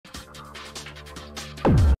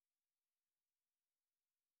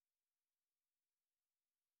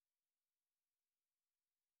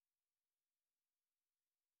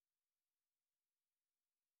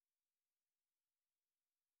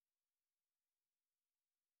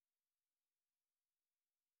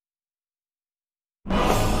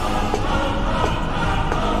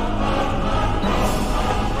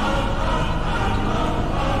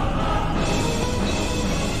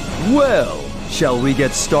Well, shall we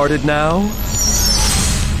get started now?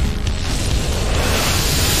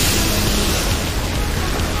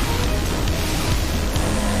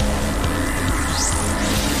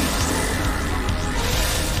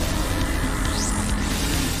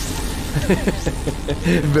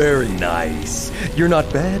 Very nice. You're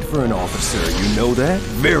not bad for an officer, you know that?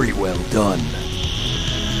 Very well done.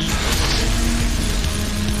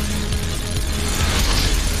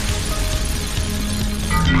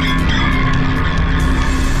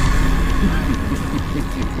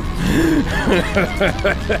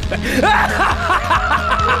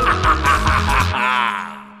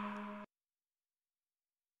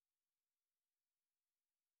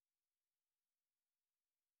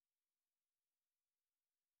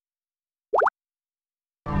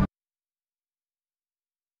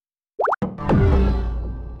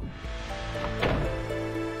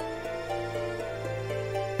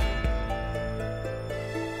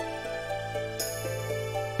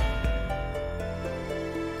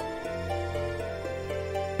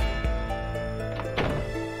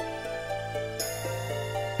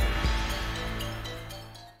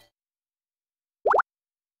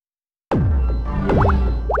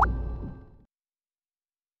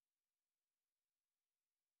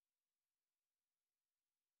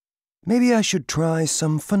 Maybe I should try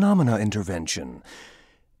some phenomena intervention.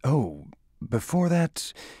 Oh, before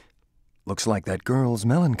that, looks like that girl's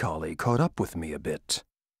melancholy caught up with me a bit.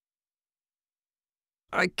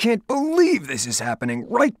 I can't believe this is happening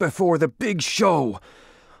right before the big show.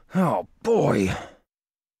 Oh, boy.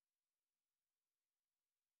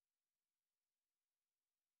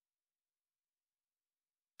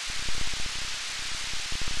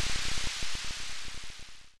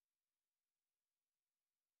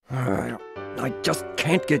 I just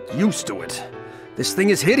can't get used to it. This thing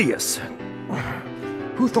is hideous.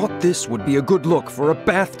 Who thought this would be a good look for a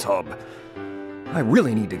bathtub? I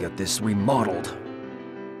really need to get this remodeled.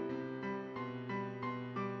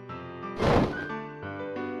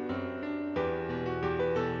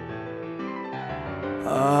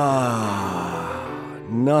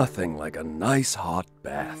 Nothing like a nice hot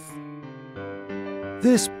bath.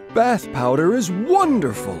 This bath powder is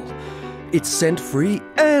wonderful. It's scent-free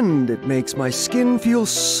and it makes my skin feel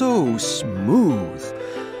so smooth.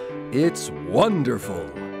 It's wonderful.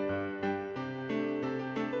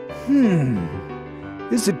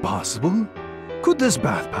 Is it possible? Could this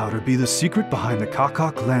bath powder be the secret behind the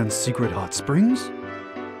Kakak Land's secret hot springs?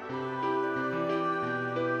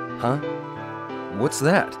 Huh? What's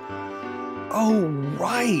that? Oh,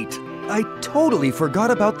 right. I totally forgot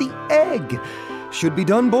about the egg. Should be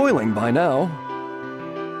done boiling by now.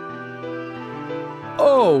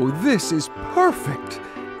 Oh, this is perfect.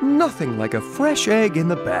 Nothing like a fresh egg in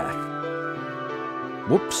the bath.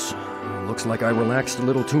 Whoops. Looks like I relaxed a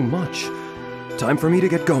little too much. Time for me to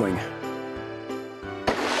get going.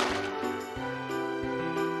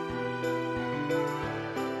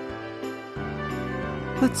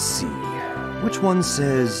 Let's see. Which one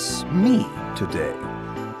says me today?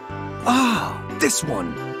 Ah, this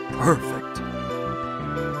one. Perfect.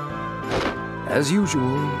 As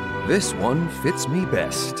usual, this one fits me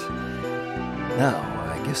best. Now,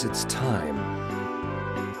 I guess it's time.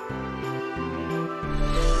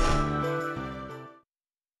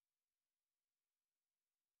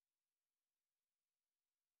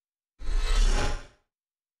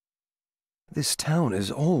 This town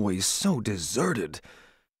is always so deserted.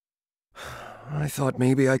 I thought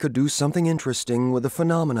maybe I could do something interesting with a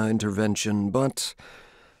phenomena intervention, but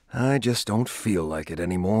I just don't feel like it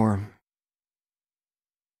anymore.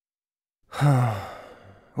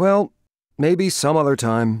 Well, maybe some other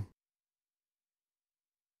time.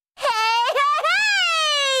 Hey, hey,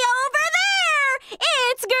 hey! Over there!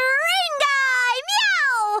 It's Green Guy!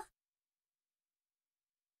 Meow!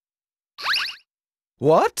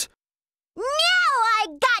 What? Meow! I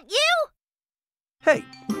got you! Hey,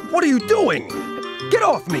 what are you doing? Get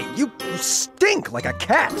off me! You stink like a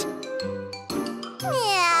cat!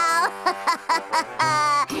 Meow!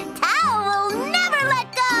 Tao will never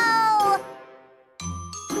let go!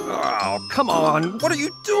 Oh, come on! What are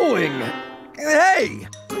you doing? Hey!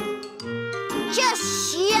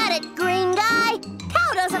 Just shut it, Green Guy!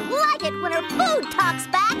 Tao doesn't like it when her food talks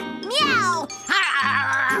back! Meow!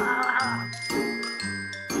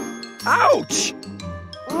 Ouch!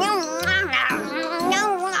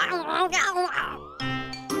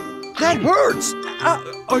 That hurts!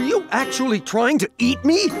 Are you actually trying to eat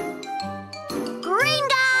me? Green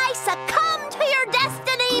Guy, succumb to your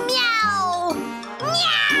destiny! Meow!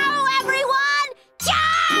 Meow, everyone!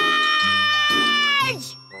 Charge!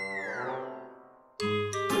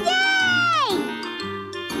 Yay!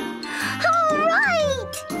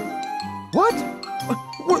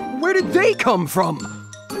 did they come from?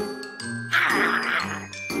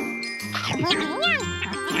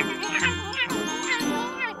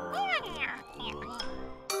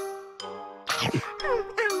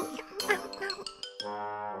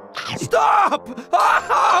 Stop!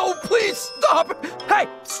 Oh, please stop! Hey,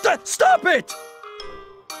 stop it!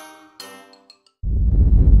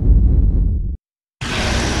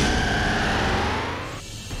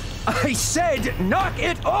 I said knock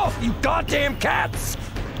it off, you goddamn cats!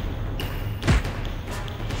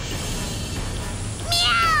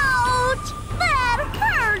 Ouch! That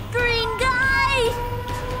hurt, green guy!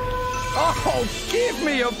 Oh, give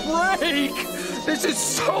me a break! This is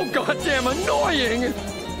so goddamn annoying!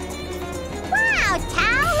 Wow,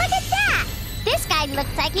 Tao, look at that! This guy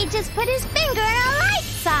looks like he just put his finger in a light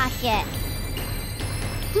socket.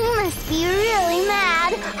 He must be really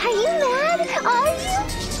mad. Are you mad? Are you?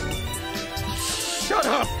 Shut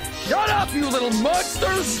up! Shut up, you little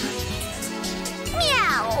monsters!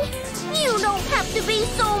 Meow! You don't have to be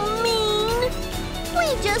so mean.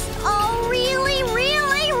 We just all really,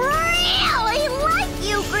 really, really like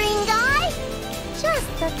you, green guy. Just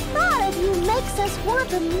the thought of you makes us want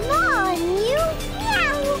to gnaw on you.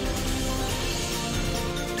 Meow!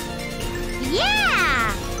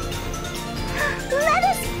 Yeah! Let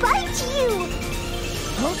us bite you!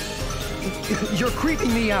 Huh? You're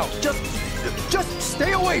creeping me out. Just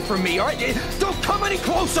stay away from me, all right? Don't come any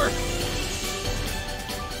closer!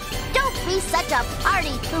 Don't be such a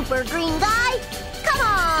party pooper, green guy! Come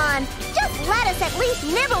on! Just let us at least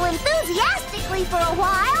nibble enthusiastically for a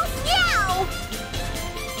while! Meow!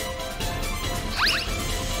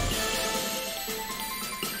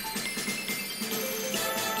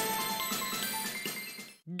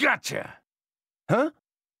 Gotcha! Huh?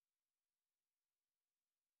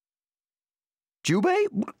 Jubei?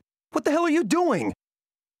 What the hell are you doing?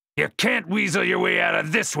 You can't weasel your way out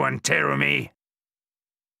of this one, Terumi.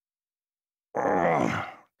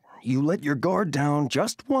 You let your guard down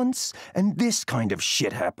just once, and this kind of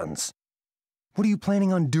shit happens. What are you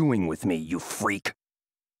planning on doing with me, you freak?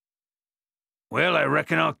 Well, I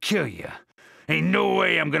reckon I'll kill you. Ain't no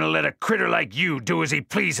way I'm gonna let a critter like you do as he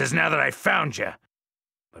pleases now that I found you.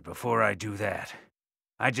 But before I do that,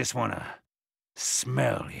 I just wanna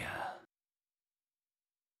smell you.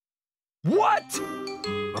 What?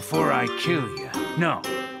 Before I kill you. No,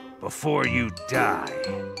 before you die.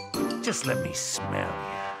 Just let me smell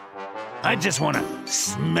you. I just want to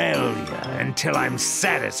smell you until I'm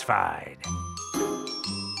satisfied.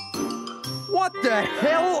 What the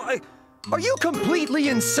hell? Are you completely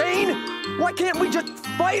insane? Why can't we just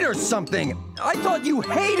fight or something? I thought you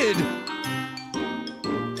hated...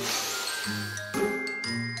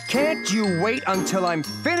 Can't you wait until I'm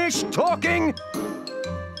finished talking?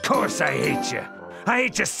 Of course I hate you. I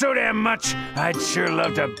hate you so damn much, I'd sure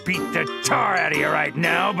love to beat the tar out of you right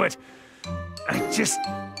now, but I just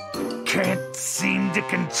can't seem to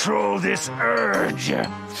control this urge.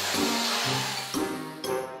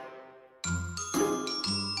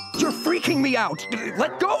 You're freaking me out!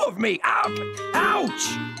 Let go of me! Ouch!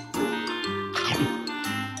 Ouch!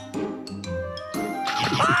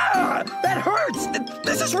 Ah! That hurts!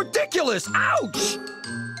 This is ridiculous! Ouch!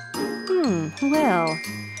 Well,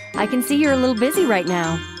 I can see you're a little busy right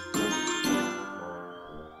now.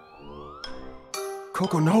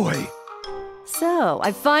 Kokonoe. So,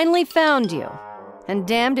 I finally found you. And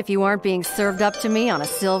damned if you aren't being served up to me on a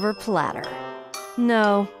silver platter.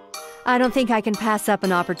 No, I don't think I can pass up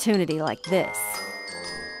an opportunity like this.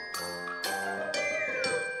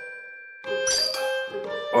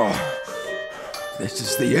 Oh, this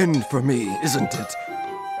is the end for me, isn't it?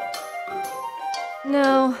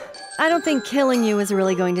 No, I don't think killing you is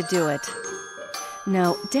really going to do it.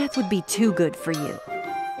 No, death would be too good for you,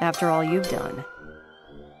 after all you've done.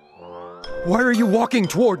 Why are you walking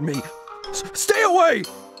toward me? Stay away!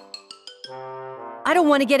 I don't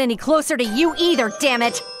want to get any closer to you either, damn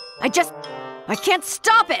it! I can't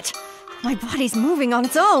stop it! My body's moving on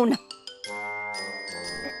its own!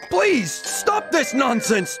 Please, stop this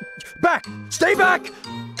nonsense! Back! Stay back!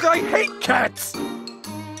 I hate cats!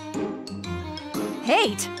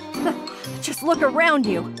 Hate? Just look around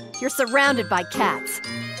you. You're surrounded by cats.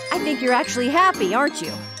 I think you're actually happy, aren't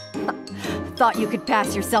you? Thought you could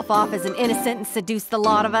pass yourself off as an innocent and seduce the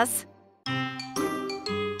lot of us?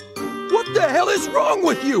 What the hell is wrong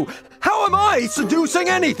with you? How am I seducing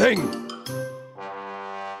anything?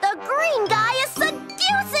 The green guy is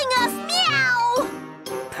seducing us, meow!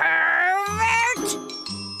 Pervert!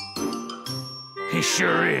 He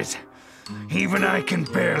sure is. Even I can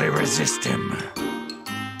barely resist him.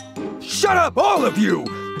 Shut up, all of you!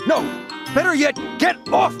 No, better yet, get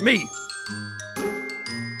off me!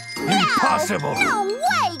 Impossible! No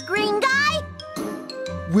way, green guy!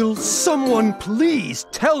 Will someone please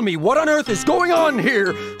tell me what on earth is going on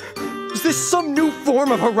here? Is this some new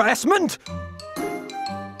form of harassment?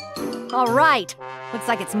 All right. Looks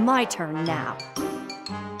like it's my turn now.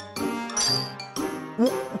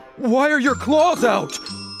 Why are your claws out?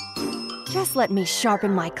 Just let me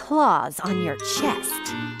sharpen my claws on your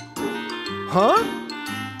chest. Huh?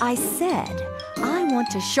 I said, I want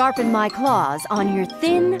to sharpen my claws on your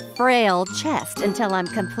thin, frail chest until I'm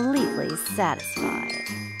completely satisfied.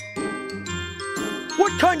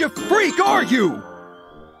 What kind of freak are you?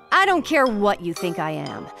 I don't care what you think I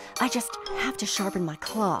am. I just have to sharpen my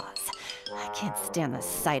claws. I can't stand the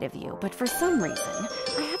sight of you, but for some reason,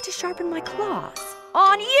 I have to sharpen my claws.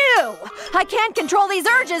 On you! I can't control these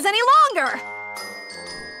urges any longer!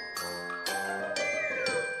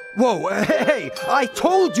 Whoa, hey, I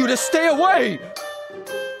told you to stay away!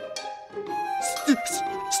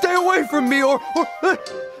 Stay away from me or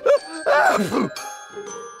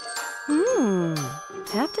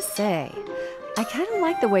Have to say, I kind of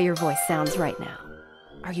like the way your voice sounds right now.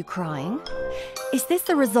 Are you crying? Is this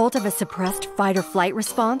the result of a suppressed fight-or-flight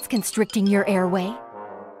response constricting your airway?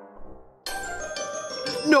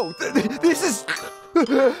 No, this is...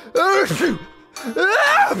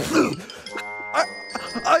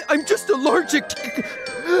 I'm just allergic to...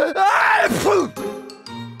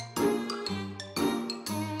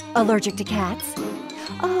 Allergic to cats?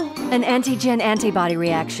 Oh, an antigen antibody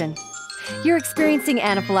reaction. You're experiencing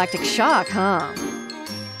anaphylactic shock, huh?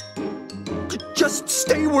 Just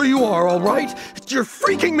stay where you are, all right? You're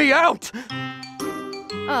freaking me out!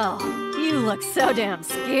 Oh, you look so damn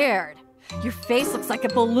scared. Your face looks like a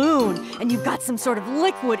balloon, and you've got some sort of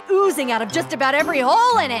liquid oozing out of just about every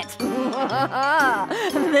hole in it.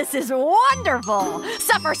 This is wonderful.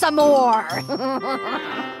 Suffer some more.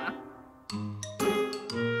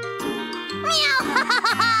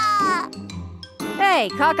 Hey,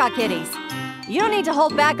 caca kitties. You don't need to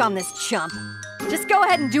hold back on this chump. Just go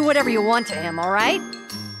ahead and do whatever you want to him, all right?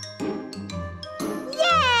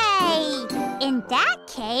 Yay! In that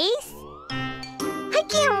case, I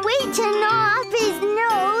can't wait to gnaw off his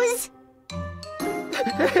nose.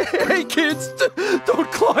 Hey, kids, don't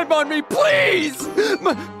climb on me, please!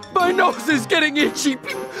 My nose is getting itchy.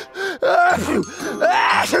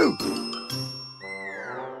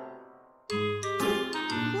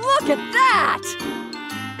 Look at that!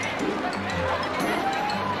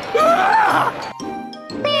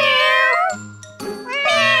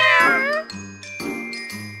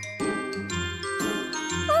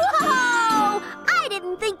 Whoa! I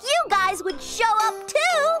didn't think you guys would show up too!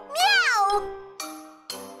 Meow!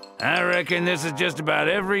 I reckon this is just about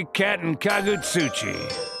every cat in Kagutsuchi.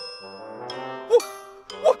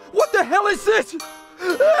 What the hell is this?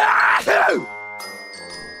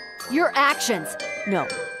 Your actions, no,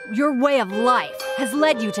 your way of life has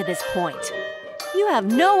led you to this point. You have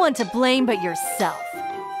no one to blame but yourself.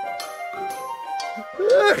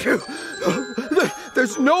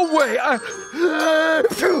 There's no way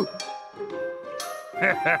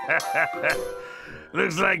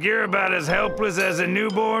Looks like you're about as helpless as a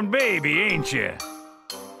newborn baby, ain't you?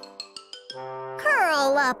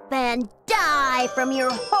 Curl up and die from your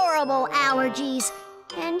horrible allergies,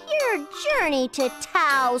 and your journey to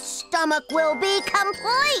Tao's stomach will be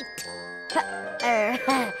complete.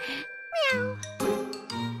 Meow.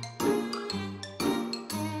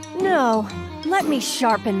 No, let me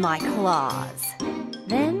sharpen my claws.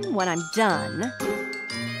 Then, when I'm done...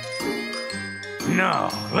 No,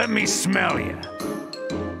 let me smell you.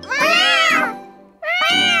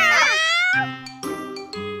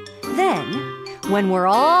 Then, when we're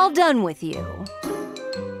all done with you...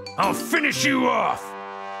 I'll finish you off.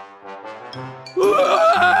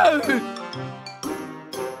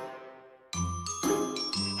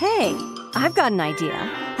 Hey, I've got an idea.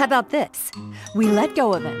 How about this? We let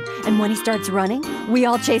go of him, and when he starts running, we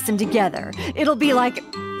all chase him together. It'll be like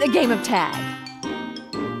a game of tag.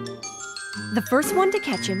 The first one to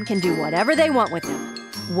catch him can do whatever they want with him.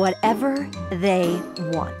 Whatever they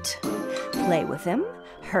want. Play with him,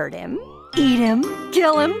 hurt him, eat him,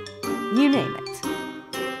 kill him, you name it.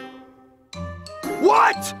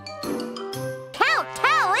 What? Count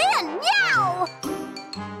Tao in, meow!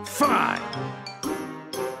 Fine.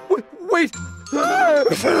 Wait.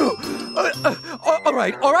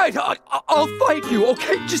 All right. I'll fight you,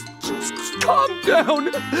 okay? Just calm down.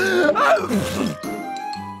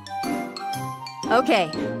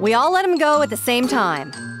 Okay, we all let him go at the same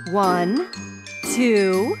time. 1,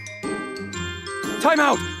 2... Time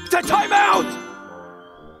out! Time out!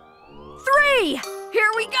 3!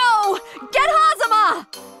 Here we go! Get Hazama!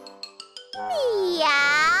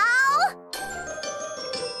 Meow!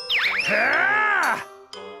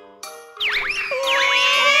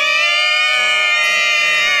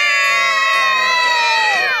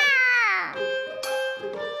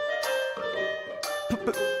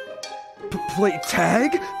 Play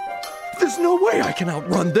tag? There's no way I can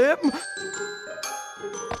outrun them!